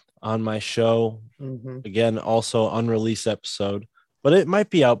on my show. Again, also unreleased episode, but it might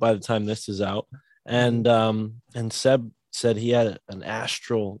be out by the time this is out. And Seb said he had an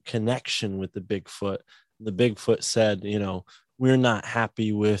astral connection with the Bigfoot. The Bigfoot said, you know, we're not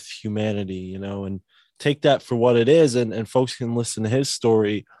happy with humanity, you know, and take that for what it is. And folks can listen to his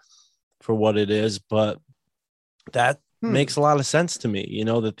story for what it is, but that makes a lot of sense to me, you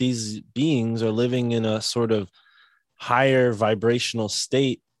know, that these beings are living in a sort of higher vibrational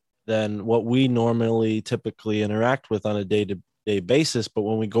state than what we normally typically interact with on a day-to-day basis. But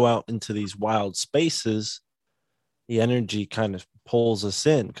when we go out into these wild spaces, the energy kind of pulls us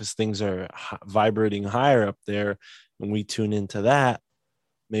in because things are vibrating higher up there. When we tune into that,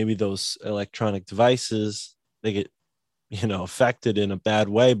 maybe those electronic devices, they get, you know, affected in a bad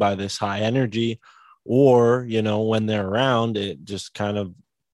way by this high energy, or, you know, when they're around, it just kind of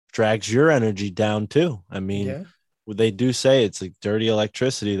drags your energy down too. I mean, they do say it's like dirty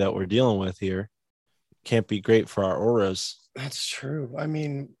electricity that we're dealing with here. Can't be great for our auras. That's true. I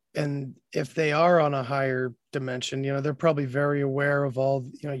mean, and if they are on a higher dimension, they're probably very aware of all,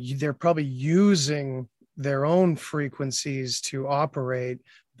 they're probably using their own frequencies to operate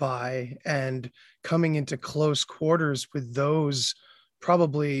by, and coming into close quarters with those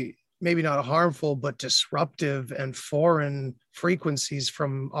probably maybe not harmful, but disruptive and foreign frequencies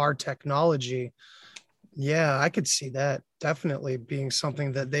from our technology. Yeah, I could see that definitely being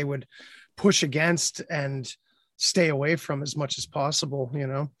something that they would push against and stay away from as much as possible.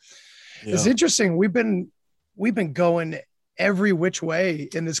 Yeah. It's interesting. We've been going every which way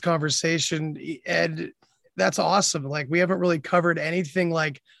in this conversation, and that's awesome. Like, we haven't really covered anything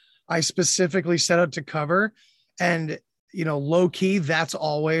like I specifically set out to cover, and low key, that's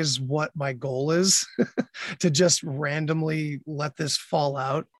always what my goal is, to just randomly let this fall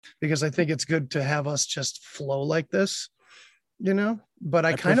out, because I think it's good to have us just flow like this, but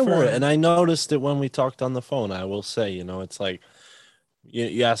I kind of want it. And I noticed it when we talked on the phone. I will say, it's like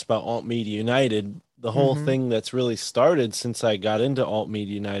you asked about Alt Media United, the whole thing that's really started since I got into Alt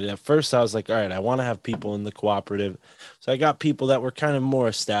Media United. At first I was like, all right, I want to have people in the cooperative. So I got people that were kind of more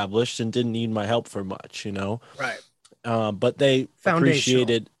established and didn't need my help for much, Right. But they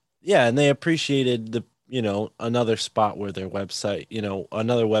appreciated, and they appreciated the, another spot where their website,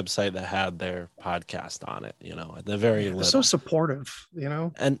 another website that had their podcast on it, at the very little. So supportive,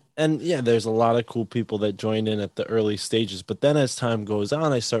 and yeah, there's a lot of cool people that joined in at the early stages, but then as time goes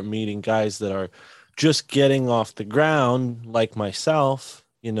on, I start meeting guys that are just getting off the ground, like myself,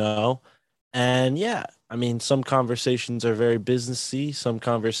 and yeah, I mean, some conversations are very businessy. Some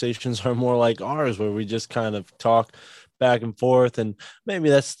conversations are more like ours, where we just kind of talk back and forth. And maybe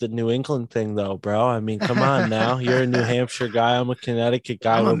that's the New England thing, though, bro. I mean, come on now. You're a New Hampshire guy. I'm a Connecticut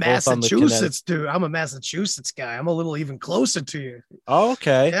guy. I'm a Massachusetts dude. I'm a Massachusetts guy. I'm a little even closer to you. Oh,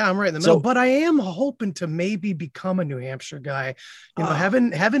 okay. Yeah, I'm right in the middle. But I am hoping to maybe become a New Hampshire guy.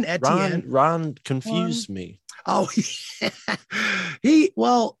 Having Etienne. Ron confused me. Oh,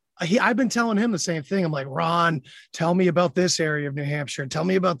 I've been telling him the same thing. I'm like, Ron, tell me about this area of New Hampshire. Tell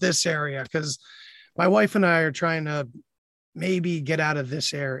me about this area. Because my wife and I are trying to maybe get out of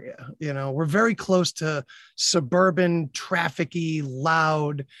this area. We're very close to suburban, trafficy,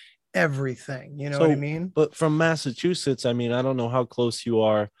 loud, everything. You know what I mean? But from Massachusetts, I mean, I don't know how close you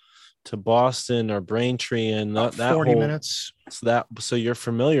are to Boston or Braintree, and that 40 minutes. So you're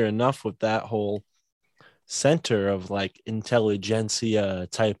familiar enough with that whole center of like intelligentsia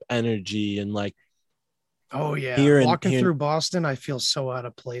type energy, and like, oh yeah, walking through Boston, I feel so out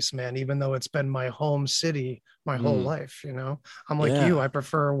of place, man, even though it's been my home city my whole life. I'm like you, I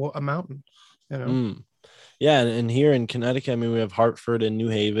prefer a mountain. Yeah, and here in Connecticut, I mean, we have Hartford and New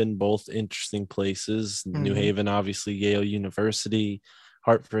Haven, both interesting places. New Haven, obviously Yale University.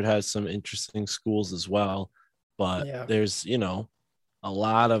 Hartford has some interesting schools as well, but there's a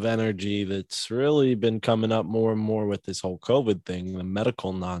lot of energy that's really been coming up more and more with this whole COVID thing, the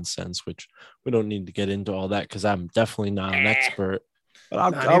medical nonsense, which we don't need to get into all that because I'm definitely not an expert.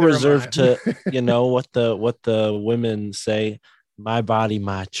 But I'll reserve to, what the women say, my body,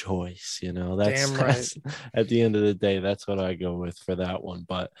 my choice. That's at the end of the day, that's what I go with for that one.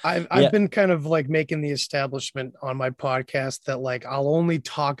 But I've been kind of like making the establishment on my podcast that like I'll only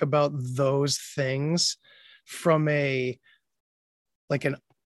talk about those things from an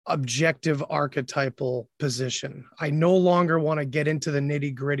objective archetypal position. I no longer want to get into the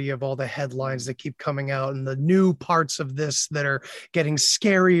nitty gritty of all the headlines that keep coming out and the new parts of this that are getting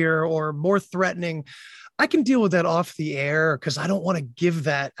scarier or more threatening. I can deal with that off the air because I don't want to give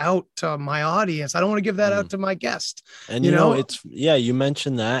that out to my audience. I don't want to give that out to my guest. And you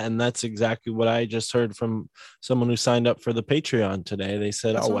mentioned that, and that's exactly what I just heard from someone who signed up for the Patreon today. They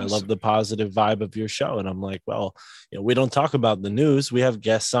said, awesome. I love the positive vibe of your show. And I'm like, well, we don't talk about the news. We have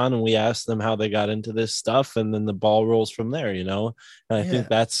guests on and we ask them how they got into this stuff. And then the ball rolls from there, And I think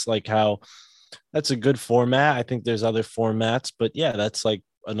that's like that's a good format. I think there's other formats, but yeah, that's like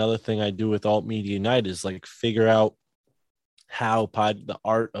another thing I do with Alt Media Unite is like figure out how the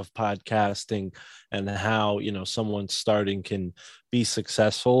art of podcasting and how, someone starting can be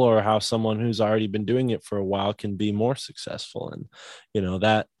successful, or how someone who's already been doing it for a while can be more successful. And,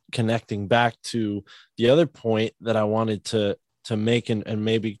 that connecting back to the other point that I wanted to make and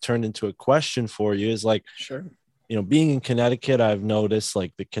maybe turn into a question for you is like, sure. Being in Connecticut, I've noticed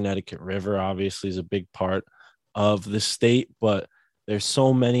like the Connecticut River obviously is a big part of the state, but there's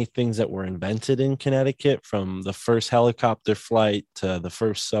so many things that were invented in Connecticut, from the first helicopter flight to the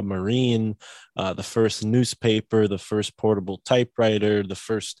first submarine, the first newspaper, the first portable typewriter, the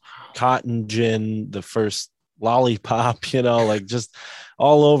first cotton gin, the first lollipop, like just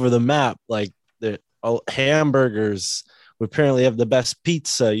all over the map. Like the hamburgers, we apparently have the best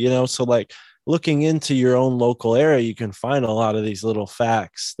pizza, so like looking into your own local area, you can find a lot of these little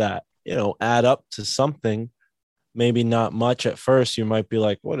facts that, add up to something. Maybe not much at first. You might be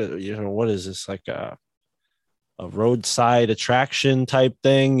like, what is this, like a roadside attraction type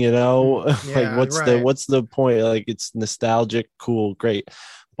thing, like what's the point? Like, it's nostalgic, cool, great.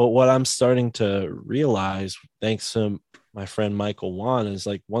 But what I'm starting to realize, thanks to my friend Michael Wan, is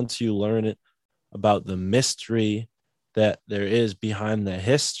like, once you learn it about the mystery that there is behind the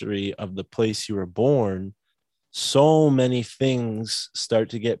history of the place you were born, so many things start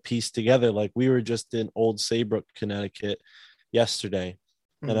to get pieced together. Like, we were just in Old Saybrook, Connecticut yesterday,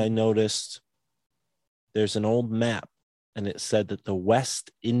 and I noticed there's an old map, and it said that the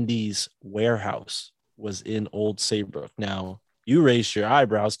West Indies warehouse was in Old Saybrook. Now, you raised your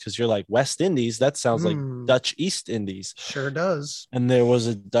eyebrows because you're like, West Indies? That sounds like Dutch East Indies. Sure does. And there was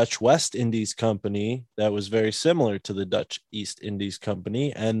a Dutch West Indies company that was very similar to the Dutch East Indies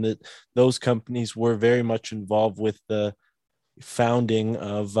company, and those companies were very much involved with the founding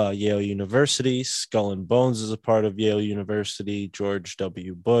of Yale University. Skull and Bones is a part of Yale University. George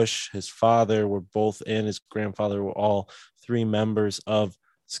W. Bush, his father, and his grandfather were all three members of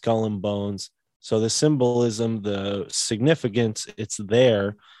Skull and Bones. So the symbolism, the significance, it's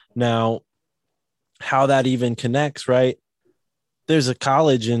there. Now, how that even connects, right? There's a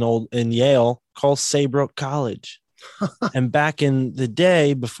college in Yale called Saybrook College. And back in the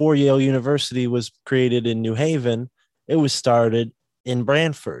day, before Yale University was created in New Haven, it was started in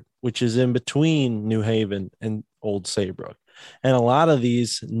Branford, which is in between New Haven and Old Saybrook. And a lot of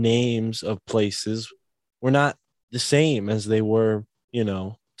these names of places were not the same as they were,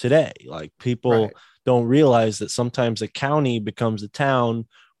 today. Like, people don't realize that sometimes a county becomes a town,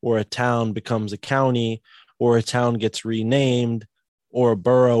 or a town becomes a county, or a town gets renamed, or a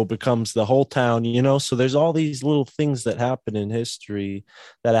borough becomes the whole town, So there's all these little things that happen in history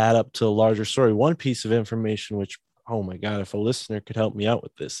that add up to a larger story. One piece of information, which, oh my God, if a listener could help me out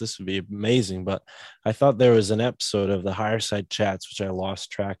with this would be amazing. But I thought there was an episode of the Higherside Chats, which I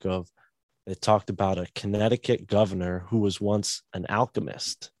lost track of. It talked about a Connecticut governor who was once an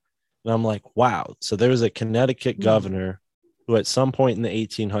alchemist. And I'm like, wow. So there was a Connecticut governor who at some point in the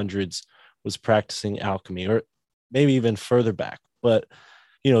 1800s was practicing alchemy, or maybe even further back. But,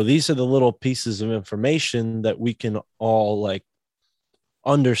 these are the little pieces of information that we can all like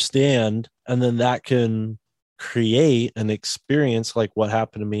understand. And then that can create an experience like what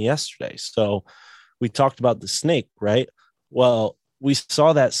happened to me yesterday. So we talked about the snake, right? Well, we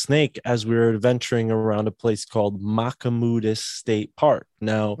saw that snake as we were adventuring around a place called Machomudis State Park.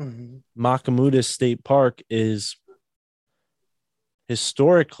 Now, Machomudis State Park is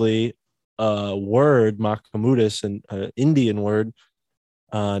historically a word, Machomudis, an Indian word,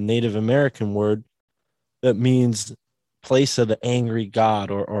 Native American word, that means place of the angry god,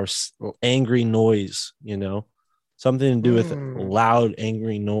 or angry noise, something to do with loud,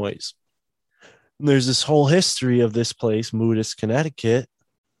 angry noise. There's this whole history of this place, Moodus, Connecticut,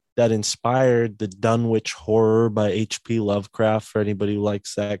 that inspired the Dunwich Horror by H.P. Lovecraft. For anybody who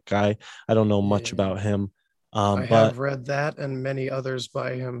likes that guy, I don't know much about him. I have read that and many others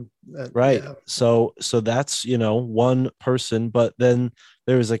by him. Right. Yeah. So that's, one person. But then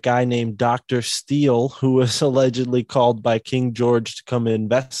there was a guy named Dr. Steele who was allegedly called by King George to come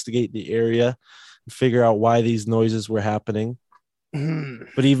investigate the area and figure out why these noises were happening.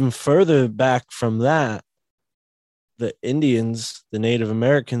 But even further back from that, the Indians, the Native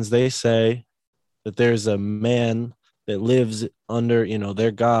Americans, they say that there's a man that lives under,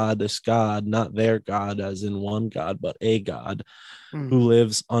 their god, this god, not their god as in one god, but a god who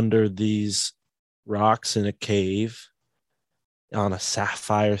lives under these rocks in a cave on a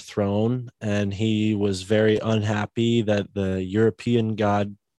sapphire throne. And he was very unhappy that the European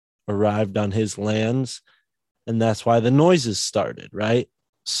god arrived on his lands. And that's why the noises started, right?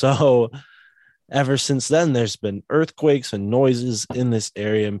 So ever since then, there's been earthquakes and noises in this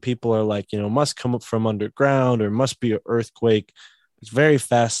area. And people are like, must come up from underground or must be an earthquake. It's very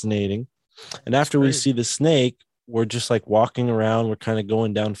fascinating. And after we see the snake, we're just like walking around. We're kind of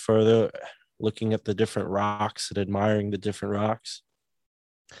going down further, looking at the different rocks and admiring the different rocks.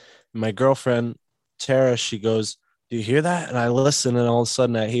 And my girlfriend, Tara, she goes, "Do you hear that?" And I listen, and all of a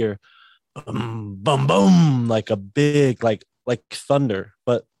sudden I hear boom, boom, boom, like a big, like thunder.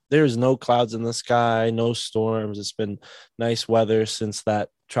 But there's no clouds in the sky, no storms. It's been nice weather since that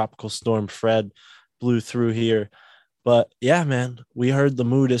tropical storm Fred blew through here. But yeah, man, we heard the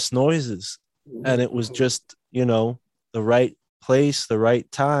Moodus noises, and it was just, the right place, the right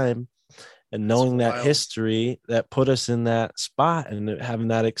time. and knowing that wild. history that put us in that spot and having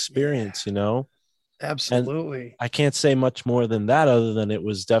that experience, you know. Absolutely. I can't say much more than that, other than it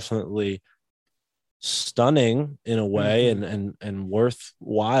was definitely stunning in a way, and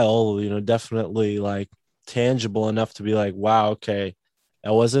worthwhile, you know, definitely like tangible enough to be like, wow, okay,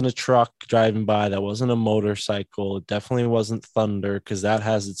 that wasn't a truck driving by, that wasn't a motorcycle, it definitely wasn't thunder, because that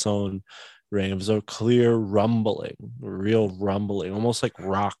has its own ring. It was a clear rumbling, real rumbling, almost like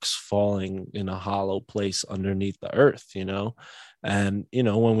rocks falling in a hollow place underneath the earth, you know. And, you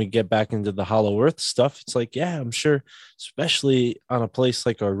know, when we get back into the hollow earth stuff, it's like, yeah, I'm sure, especially on a place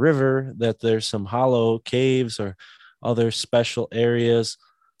like a river, that there's some hollow caves or other special areas.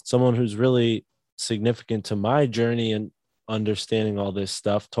 Someone who's really significant to my journey and understanding all this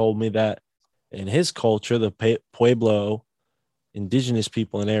stuff told me that in his culture, the Pueblo indigenous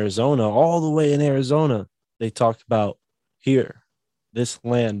people in Arizona, all the way in Arizona, they talked about here, this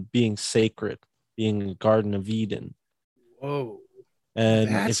land being sacred, being a Garden of Eden. Whoa. And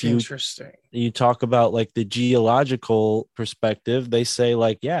That's if you interesting. You talk about like the geological perspective, they say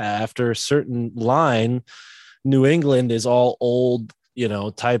like, yeah, after a certain line, New England is all old, you know,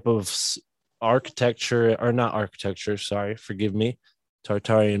 type of architecture, or not architecture, sorry, forgive me.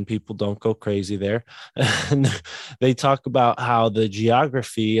 Tartarian people don't go crazy there. And they talk about how the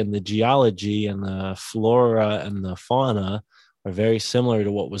geography and the geology and the flora and the fauna are very similar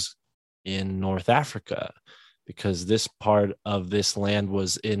to what was in North Africa, because this part of this land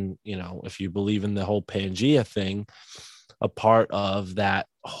was in, you know, if you believe in the whole Pangea thing, a part of that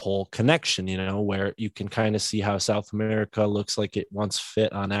whole connection, you know, where you can kind of see how South America looks like it once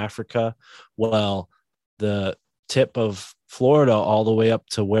fit on Africa. Well, the tip of Florida all the way up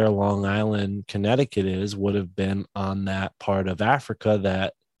to where Long Island, Connecticut is, would have been on that part of Africa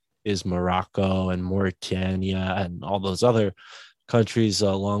that is Morocco and Mauritania and all those other countries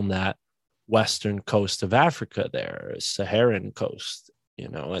along that western coast of Africa there, Saharan coast, you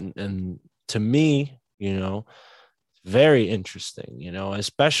know. And to me, you know, very interesting, you know,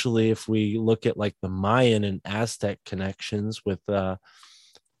 especially if we look at like the Mayan and Aztec connections with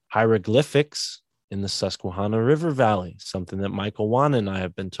hieroglyphics in the Susquehanna River Valley, something that Michael Wan and I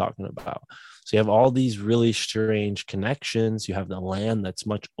have been talking about. So you have all these really strange connections. You have the land that's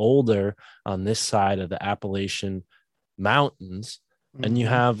much older on this side of the Appalachian Mountains. And you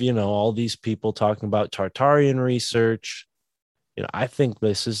have, you know, all these people talking about Tartarian research. You know, I think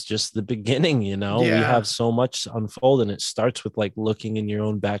this is just the beginning, you know. Yeah. We have so much to unfold, and it starts with like looking in your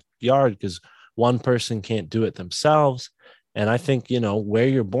own backyard, because one person can't do it themselves. And I think, you know, where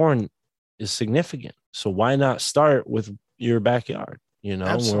you're born is significant. So why not start with your backyard? You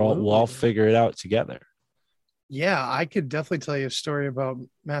know, we'll all figure it out together. Yeah, I could definitely tell you a story about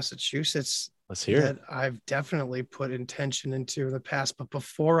Massachusetts. Let's hear that it. I've definitely put intention into in the past. But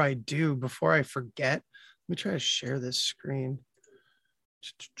before I forget, let me try to share this screen.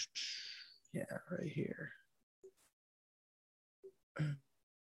 Yeah, right here.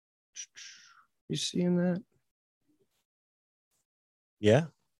 You seeing that? Yeah.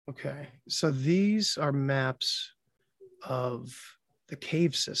 Okay. So these are maps of the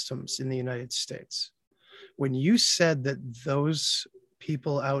cave systems in the United States. When you said that those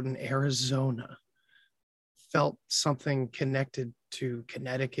people out in Arizona felt something connected to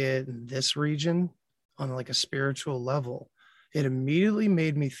Connecticut and this region on like a spiritual level, it immediately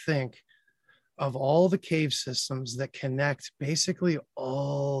made me think of all the cave systems that connect basically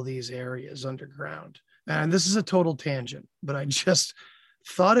all these areas underground. And this is a total tangent, but I just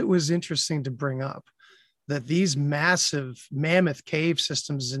thought it was interesting to bring up that these massive mammoth cave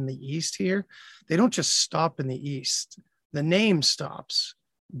systems in the East here, they don't just stop in the East. The name stops,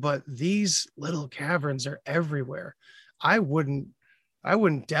 but these little caverns are everywhere. I wouldn't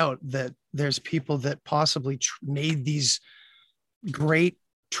doubt that there's people that possibly made these great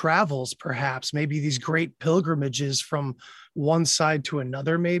travels, perhaps, maybe these great pilgrimages from one side to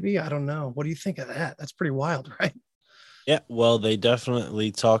another, maybe. I don't know. What do you think of that? That's pretty wild, right? Yeah, well, they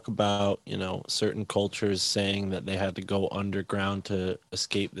definitely talk about, you know, certain cultures saying that they had to go underground to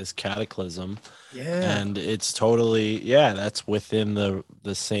escape this cataclysm. Yeah. And it's totally, yeah, that's within the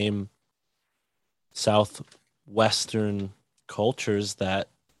same southwestern cultures that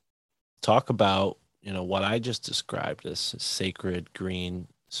talk about, you know, what I just described as sacred green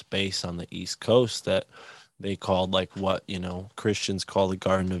space on the East Coast that they called like what, you know, Christians call the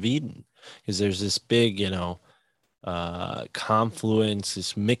Garden of Eden. Because there's this big, you know, confluence,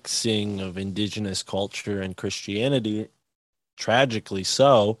 this mixing of indigenous culture and Christianity, tragically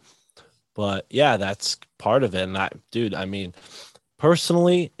so. But yeah, that's part of it. And I mean,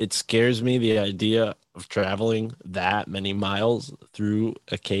 personally, it scares me, the idea of traveling that many miles through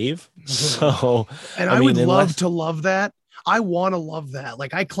a cave. So, and I would love to love that. I want to love that.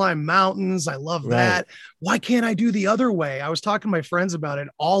 Like, I climb mountains. I love that. Why can't I do the other way? I was talking to my friends about it.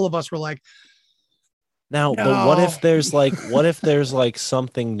 All of us were like, now, no. But what if there's like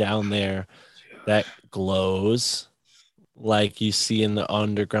something down there that glows like you see in the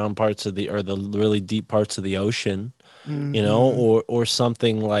underground parts of the really deep parts of the ocean, you know, or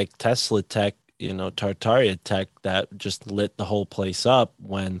something like Tesla tech, you know, Tartaria tech that just lit the whole place up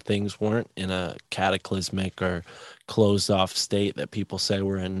when things weren't in a cataclysmic or closed off state that people say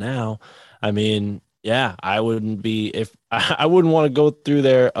we're in now. I mean, yeah, I wouldn't want to go through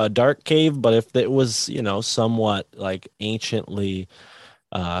there a dark cave, but if it was, you know, somewhat like anciently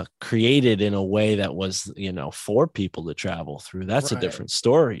created in a way that was, you know, for people to travel through, that's a different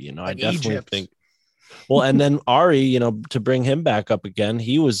story. You know, like I definitely think. Well, and then Ari, you know, to bring him back up again,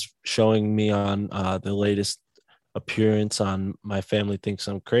 he was showing me on the latest appearance on My Family Thinks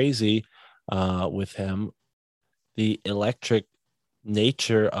I'm Crazy with him, the electric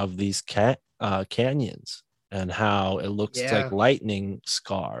nature of these canyons and how it looks like lightning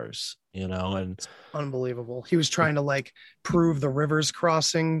scars, you know, and it's unbelievable. He was trying to like prove the river's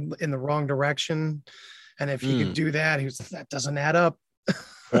crossing in the wrong direction. And if he could do that, that doesn't add up.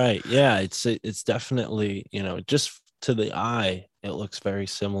 Right. Yeah. It's definitely, you know, just to the eye, it looks very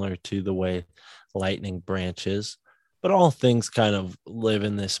similar to the way lightning branches, but all things kind of live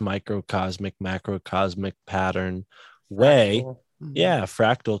in this microcosmic, macrocosmic pattern way. Yeah.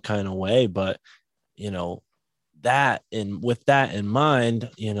 Fractal kind of way. But, you know, with that in mind,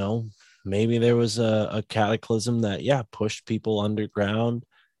 you know, maybe there was a cataclysm that, pushed people underground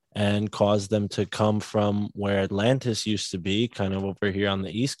and caused them to come from where Atlantis used to be, kind of over here on the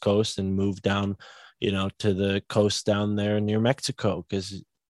East Coast, and move down, you know, to the coast down there near Mexico, because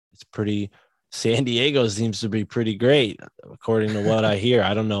it's pretty. San Diego seems to be pretty great, according to what I hear.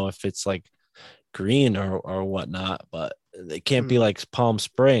 I don't know if it's like green or whatnot, but it can't be like Palm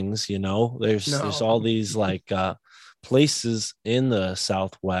Springs, you know. There's all these like places in the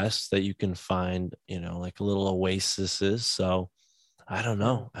Southwest that you can find, you know, like little oases. So I don't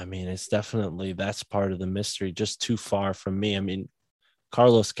know. I mean, it's definitely, that's part of the mystery, just too far from me. I mean,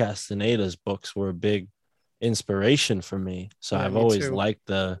 Carlos Castaneda's books were a big inspiration for me. So I've always liked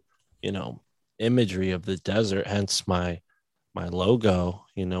the, you know, imagery of the desert, hence my logo,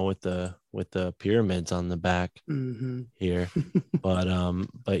 you know, with the pyramids on the back here.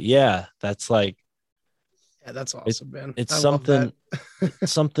 But yeah, that's like, yeah, that's awesome, man. It's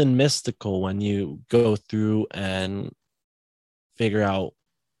something mystical when you go through and figure out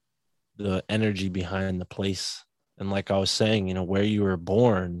the energy behind the place. And like I was saying, you know, where you're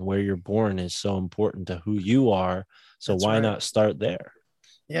born is so important to who you are. So why not start there?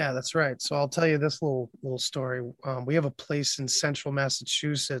 Yeah, that's right. So I'll tell you this little story. We have a place in central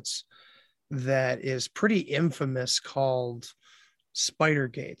Massachusetts that is pretty infamous called Spider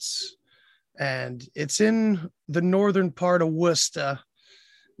Gates. And it's in the northern part of Worcester,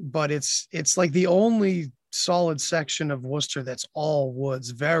 but it's like the only solid section of Worcester that's all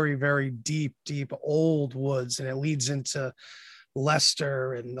woods, very, very deep old woods. And it leads into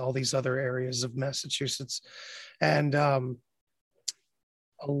Leicester and all these other areas of Massachusetts. And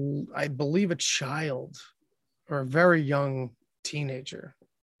I believe a child or a very young teenager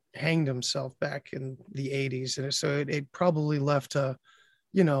hanged himself back in the 80s. And so it probably left an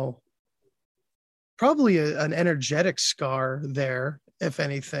energetic scar there, if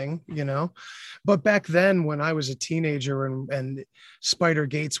anything, you know. But back then, when I was a teenager and Spider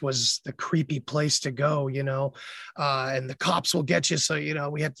Gates was the creepy place to go, you know, and the cops will get you. So, you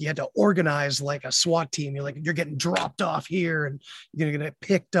know, you had to organize like a SWAT team. You're getting dropped off here and you're going to get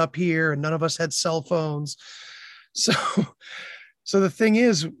picked up here. And none of us had cell phones. So the thing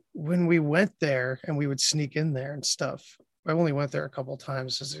is, when we went there and we would sneak in there and stuff, I only went there a couple of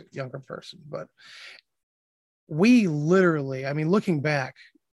times as a younger person, but we literally, I mean, looking back,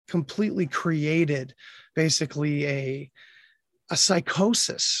 completely created basically a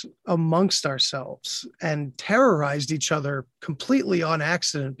psychosis amongst ourselves and terrorized each other completely on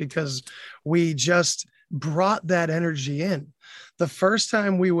accident because we just brought that energy in. The first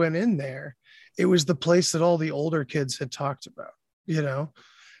time we went in there, it was the place that all the older kids had talked about, you know?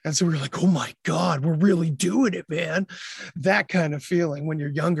 And so we were like, oh my God, we're really doing it, man. That kind of feeling when you're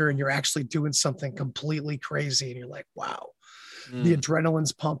younger and you're actually doing something completely crazy and you're like, wow, the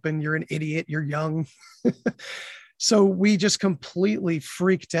adrenaline's pumping. You're an idiot. You're young. So we just completely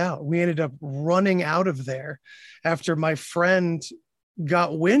freaked out. We ended up running out of there after my friend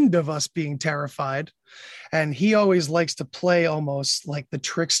got wind of us being terrified, and he always likes to play almost like the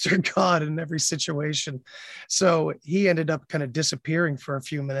trickster god in every situation. So he ended up kind of disappearing for a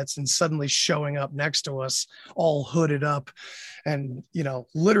few minutes and suddenly showing up next to us all hooded up, and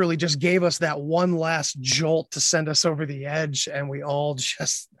literally just gave us that one last jolt to send us over the edge, and we all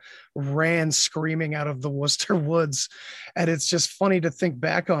just ran screaming out of the Worcester woods. And it's just funny to think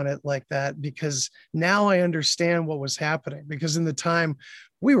back on it like that, because now I understand what was happening, because in the time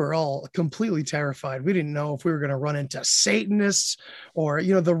we were all completely terrified. We didn't know if we were going to run into Satanists or,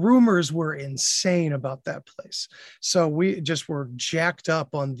 the rumors were insane about that place. So we just were jacked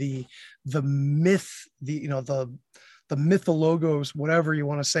up on the myth, the mythologos, whatever you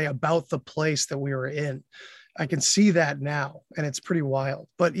want to say about the place that we were in. I can see that now, and it's pretty wild.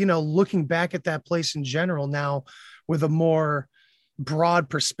 But, looking back at that place in general now with a more broad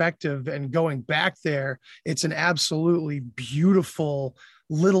perspective and going back there, it's an absolutely beautiful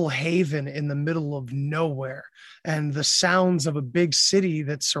little haven in the middle of nowhere. And the sounds of a big city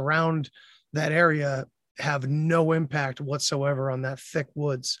that surround that area have no impact whatsoever on that thick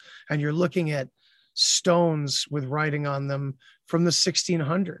woods. And you're looking at stones with writing on them from the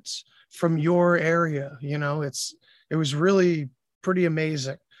 1600s from your area. It was really pretty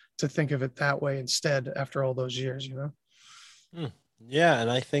amazing to think of it that way instead after all those years. Yeah,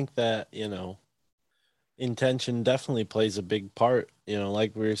 and I think that intention definitely plays a big part,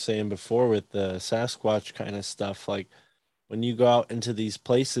 like we were saying before with the Sasquatch kind of stuff. Like when you go out into these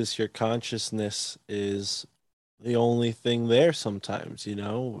places, your consciousness is the only thing there sometimes,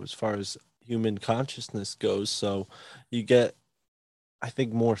 as far as human consciousness goes. So you get, I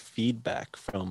think, more feedback from